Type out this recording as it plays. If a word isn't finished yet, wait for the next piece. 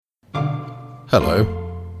Hello,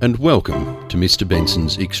 and welcome to Mr.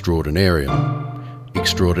 Benson's Extraordinarium.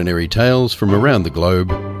 Extraordinary tales from around the globe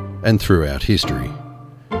and throughout history.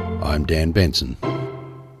 I'm Dan Benson.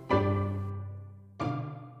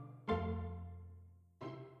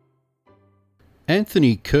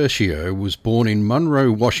 Anthony Curcio was born in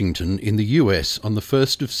Monroe, Washington in the US on the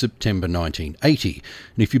 1st of September 1980,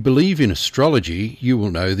 and if you believe in astrology, you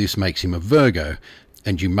will know this makes him a Virgo,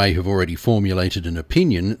 and you may have already formulated an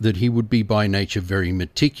opinion that he would be by nature very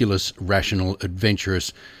meticulous, rational,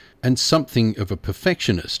 adventurous, and something of a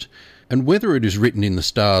perfectionist. And whether it is written in the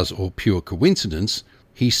stars or pure coincidence,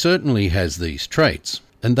 he certainly has these traits.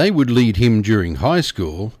 And they would lead him during high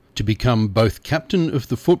school to become both captain of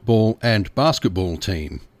the football and basketball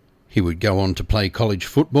team. He would go on to play college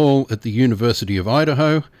football at the University of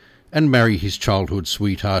Idaho and marry his childhood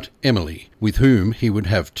sweetheart Emily, with whom he would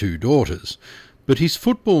have 2 daughters. But his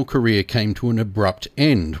football career came to an abrupt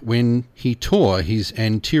end when he tore his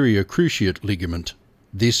anterior cruciate ligament.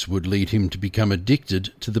 This would lead him to become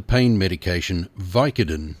addicted to the pain medication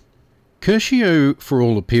Vicodin. Curcio, for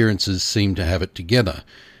all appearances, seemed to have it together.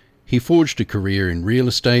 He forged a career in real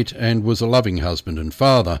estate and was a loving husband and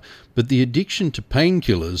father, but the addiction to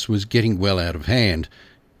painkillers was getting well out of hand,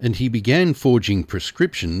 and he began forging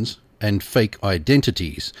prescriptions and fake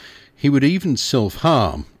identities. He would even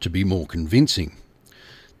self-harm to be more convincing.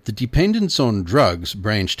 The dependence on drugs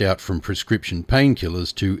branched out from prescription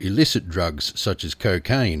painkillers to illicit drugs such as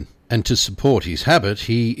cocaine, and to support his habit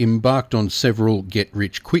he embarked on several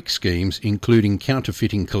get-rich-quick schemes, including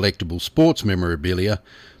counterfeiting collectible sports memorabilia,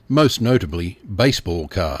 most notably baseball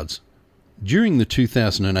cards. During the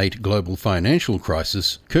 2008 global financial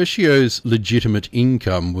crisis, Curcio's legitimate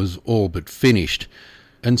income was all but finished,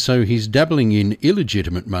 and so his dabbling in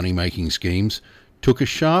illegitimate money-making schemes took a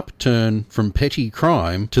sharp turn from petty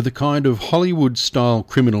crime to the kind of Hollywood-style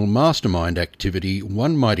criminal mastermind activity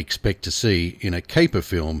one might expect to see in a caper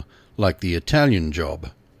film like The Italian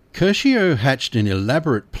Job. Curcio hatched an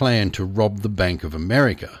elaborate plan to rob the Bank of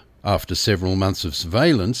America. After several months of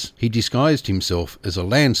surveillance, he disguised himself as a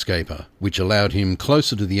landscaper, which allowed him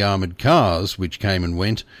closer to the armoured cars which came and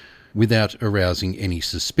went without arousing any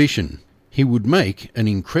suspicion. He would make an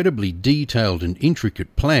incredibly detailed and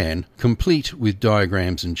intricate plan, complete with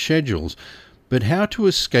diagrams and schedules, but how to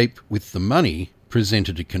escape with the money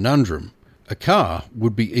presented a conundrum. A car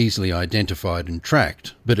would be easily identified and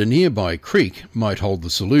tracked, but a nearby creek might hold the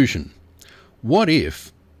solution. What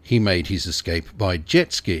if he made his escape by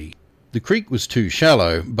jet ski? The creek was too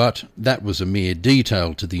shallow, but that was a mere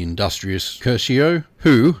detail to the industrious Curcio,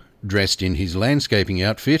 who, dressed in his landscaping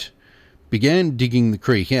outfit, began digging the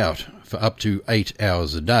creek out for up to 8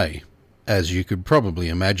 hours a day. As you could probably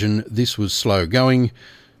imagine, this was slow going,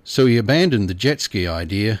 so he abandoned the jet ski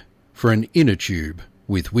idea for an inner tube,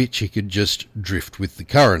 with which he could just drift with the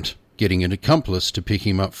current, getting an accomplice to pick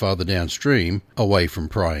him up farther downstream, away from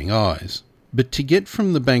prying eyes. But to get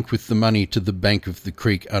from the bank with the money to the bank of the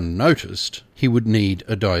creek unnoticed, he would need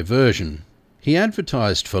a diversion. He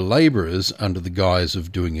advertised for labourers under the guise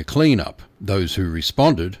of doing a clean-up. Those who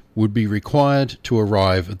responded would be required to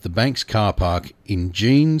arrive at the bank's car park in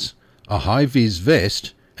jeans, a high-vis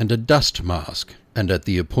vest and a dust mask, and at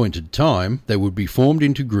the appointed time they would be formed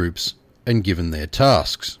into groups and given their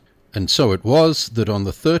tasks. And so it was that on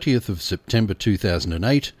the 30th of September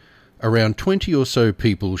 2008, around 20 or so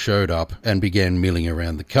people showed up and began milling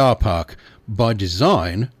around the car park, by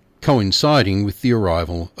design coinciding with the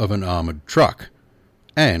arrival of an armoured truck,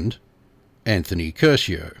 and Anthony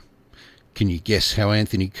Curcio. Can you guess how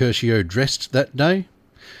Anthony Curcio dressed that day?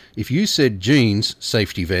 If you said jeans,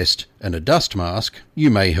 safety vest and a dust mask,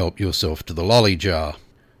 you may help yourself to the lolly jar.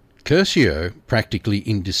 Curcio, practically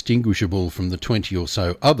indistinguishable from the 20 or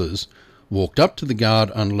so others, walked up to the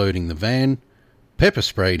guard unloading the van,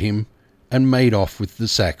 pepper-sprayed him, and made off with the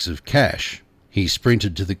sacks of cash. He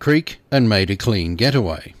sprinted to the creek and made a clean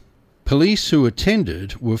getaway. Police who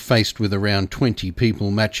attended were faced with around 20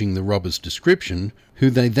 people matching the robber's description, who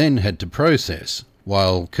they then had to process,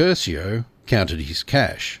 while Curcio counted his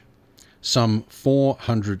cash. Some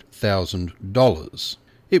 $400,000.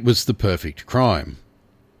 It was the perfect crime.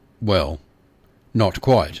 Well, not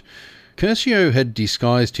quite. Curcio had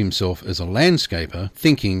disguised himself as a landscaper,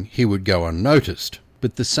 thinking he would go unnoticed.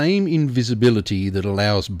 But the same invisibility that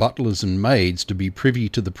allows butlers and maids to be privy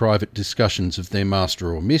to the private discussions of their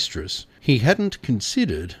master or mistress, he hadn't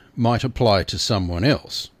considered might apply to someone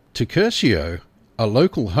else. To Curcio, a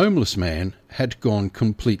local homeless man had gone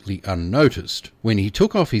completely unnoticed. When he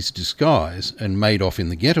took off his disguise and made off in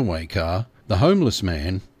the getaway car, the homeless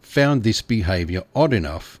man found this behaviour odd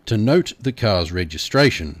enough to note the car's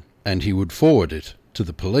registration, and he would forward it to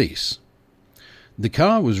the police. The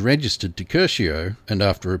car was registered to Curcio, and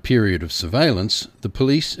after a period of surveillance, the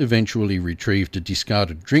police eventually retrieved a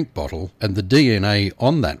discarded drink bottle, and the DNA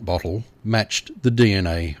on that bottle matched the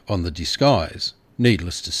DNA on the disguise.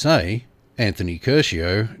 Needless to say, Anthony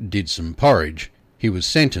Curcio did some porridge. He was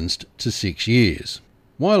sentenced to 6 years.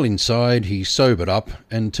 While inside, he sobered up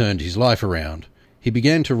and turned his life around. He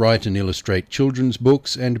began to write and illustrate children's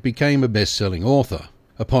books and became a best-selling author.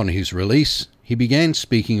 Upon his release, he began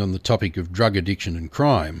speaking on the topic of drug addiction and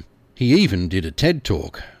crime. He even did a TED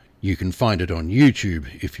Talk. You can find it on YouTube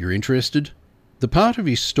if you're interested. The part of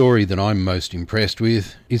his story that I'm most impressed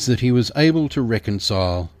with is that he was able to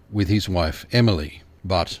reconcile with his wife Emily.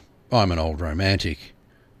 But I'm an old romantic.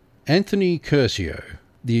 Anthony Curcio,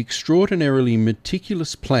 the extraordinarily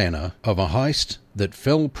meticulous planner of a heist that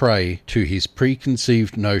fell prey to his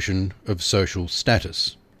preconceived notion of social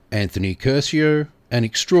status. Anthony Curcio, an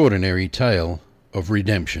extraordinary tale of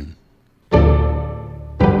redemption.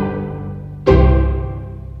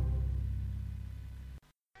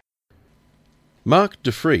 Mark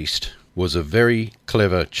de Vriest was a very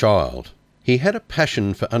clever child. He had a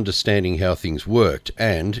passion for understanding how things worked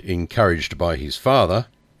and, encouraged by his father,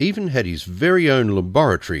 even had his very own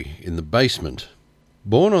laboratory in the basement.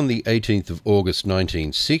 Born on the 18th of August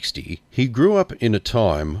 1960, he grew up in a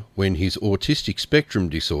time when his autistic spectrum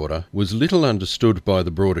disorder was little understood by the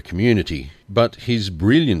broader community, but his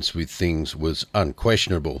brilliance with things was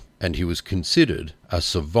unquestionable, and he was considered a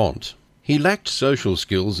savant. He lacked social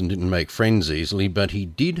skills and didn't make friends easily, but he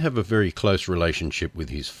did have a very close relationship with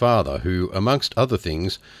his father, who, amongst other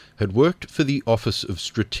things, had worked for the Office of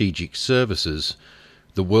Strategic Services,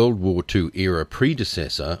 the World War II era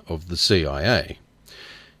predecessor of the CIA.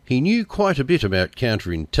 He knew quite a bit about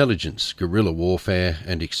counterintelligence, guerrilla warfare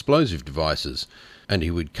and explosive devices, and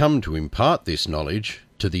he would come to impart this knowledge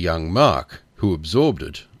to the young Mark, who absorbed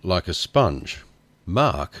it like a sponge.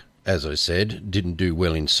 Mark, as I said, didn't do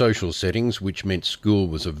well in social settings, which meant school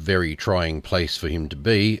was a very trying place for him to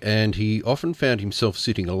be, and he often found himself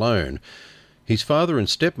sitting alone. His father and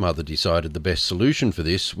stepmother decided the best solution for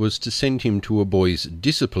this was to send him to a boys'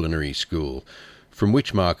 disciplinary school, from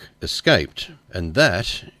which Mark escaped, and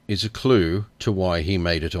that is a clue to why he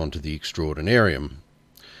made it onto the Extraordinarium.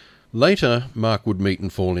 Later, Mark would meet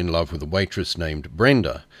and fall in love with a waitress named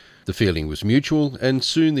Brenda. The feeling was mutual, and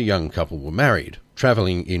soon the young couple were married,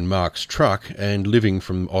 travelling in Mark's truck and living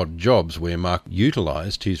from odd jobs where Mark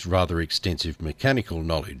utilised his rather extensive mechanical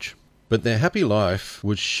knowledge. But their happy life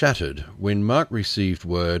was shattered when Mark received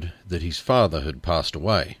word that his father had passed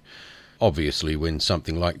away. Obviously, when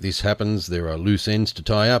something like this happens, there are loose ends to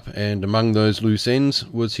tie up, and among those loose ends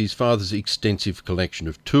was his father's extensive collection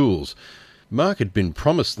of tools. Mark had been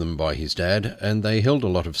promised them by his dad, and they held a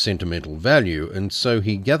lot of sentimental value, and so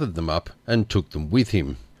he gathered them up and took them with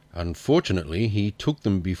him. Unfortunately, he took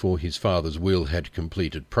them before his father's will had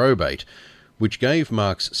completed probate, which gave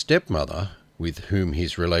Mark's stepmother, with whom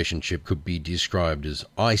his relationship could be described as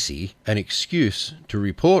icy, an excuse to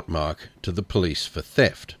report Mark to the police for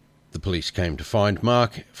theft. The police came to find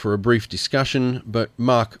Mark for a brief discussion, but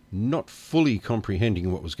Mark, not fully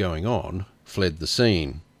comprehending what was going on, fled the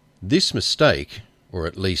scene. This mistake, or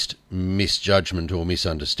at least misjudgment or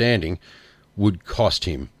misunderstanding, would cost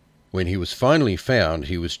him. When he was finally found,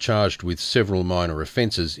 he was charged with several minor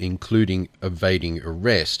offences, including evading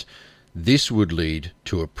arrest. This would lead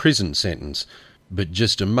to a prison sentence, but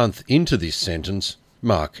just a month into this sentence,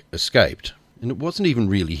 Mark escaped. And it wasn't even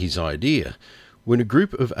really his idea. When a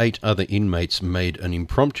group of 8 other inmates made an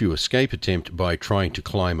impromptu escape attempt by trying to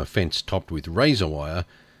climb a fence topped with razor wire,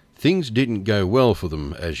 things didn't go well for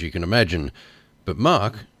them, as you can imagine. But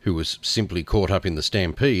Mark, who was simply caught up in the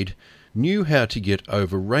stampede, knew how to get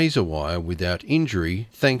over razor wire without injury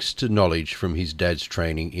thanks to knowledge from his dad's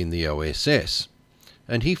training in the OSS.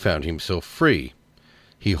 And he found himself free.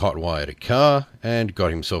 He hot-wired a car and got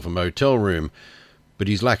himself a motel room, but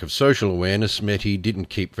his lack of social awareness meant he didn't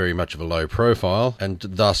keep very much of a low profile, and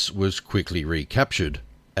thus was quickly recaptured,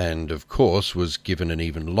 and of course was given an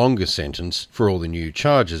even longer sentence for all the new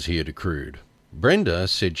charges he had accrued. Brenda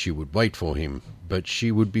said she would wait for him, but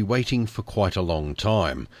she would be waiting for quite a long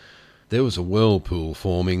time. There was a whirlpool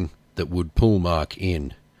forming that would pull Mark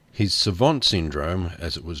in. His savant syndrome,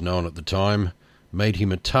 as it was known at the time, made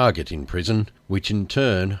him a target in prison, which in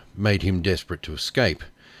turn made him desperate to escape.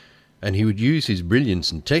 And he would use his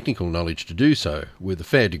brilliance and technical knowledge to do so, with a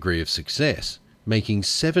fair degree of success, making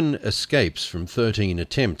 7 escapes from 13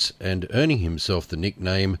 attempts and earning himself the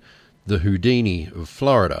nickname the Houdini of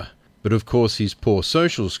Florida. But of course his poor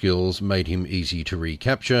social skills made him easy to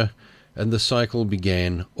recapture, and the cycle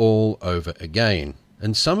began all over again.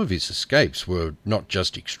 and some of his escapes were not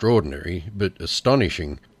just extraordinary, but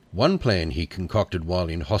astonishing. One plan he concocted while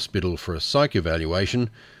in hospital for a psych evaluation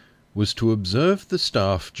was to observe the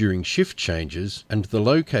staff during shift changes and the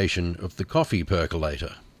location of the coffee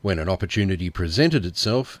percolator. When an opportunity presented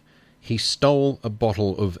itself, he stole a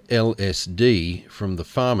bottle of LSD from the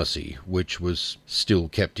pharmacy, which was still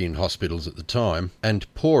kept in hospitals at the time,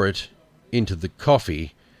 and pour it into the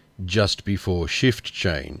coffee just before shift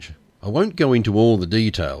change. I won't go into all the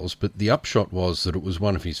details, but the upshot was that it was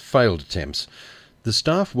one of his failed attempts. The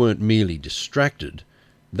staff weren't merely distracted,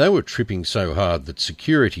 they were tripping so hard that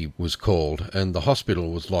security was called and the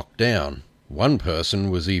hospital was locked down. One person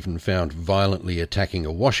was even found violently attacking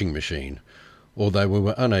a washing machine, although we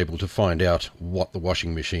were unable to find out what the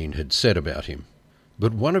washing machine had said about him.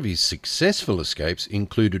 But one of his successful escapes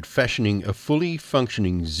included fashioning a fully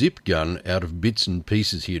functioning zip gun out of bits and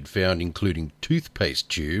pieces he had found, including toothpaste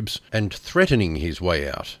tubes, and threatening his way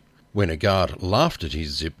out. When a guard laughed at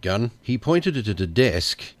his zip gun, he pointed it at a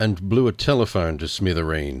desk and blew a telephone to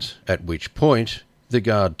smithereens, at which point the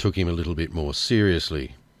guard took him a little bit more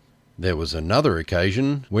seriously. There was another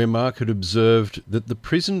occasion where Mark had observed that the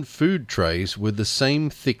prison food trays were the same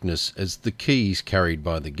thickness as the keys carried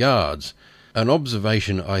by the guards, an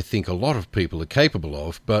observation I think a lot of people are capable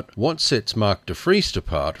of, but what sets Mark de Vries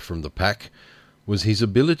apart from the pack was his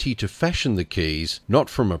ability to fashion the keys not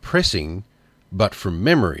from a pressing, but from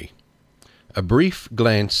memory. A brief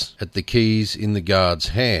glance at the keys in the guard's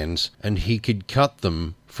hands, and he could cut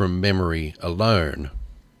them from memory alone.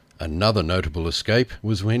 Another notable escape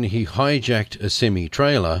was when he hijacked a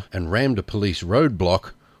semi-trailer and rammed a police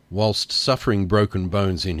roadblock whilst suffering broken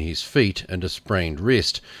bones in his feet and a sprained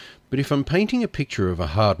wrist. But if I'm painting a picture of a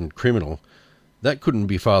hardened criminal, that couldn't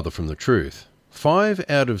be farther from the truth. 5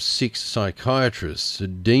 out of 6 psychiatrists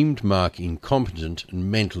had deemed Mark incompetent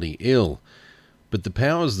and mentally ill, but the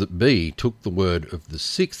powers that be took the word of the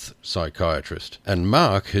 6th psychiatrist, and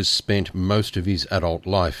Mark has spent most of his adult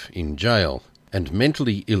life in jail, and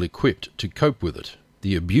mentally ill-equipped to cope with it.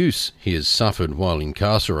 The abuse he has suffered while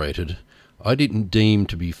incarcerated I didn't deem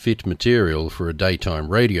to be fit material for a daytime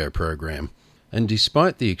radio program, and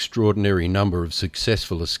despite the extraordinary number of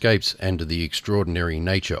successful escapes and the extraordinary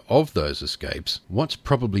nature of those escapes, what's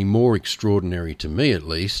probably more extraordinary to me at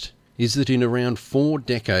least is that in around 4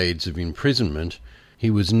 decades of imprisonment he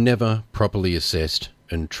was never properly assessed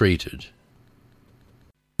and treated.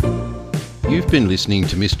 You've been listening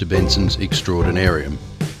to Mr. Benson's Extraordinarium.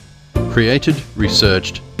 Created,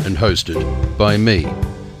 researched and hosted by me,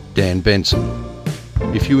 Dan Benson.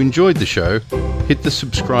 If you enjoyed the show, hit the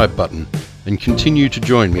subscribe button and continue to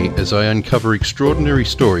join me as I uncover extraordinary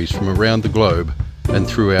stories from around the globe and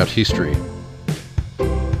throughout history.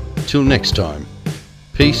 Till next time,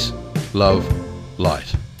 peace, love,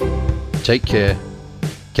 light. Take care.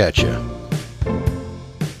 Catch ya.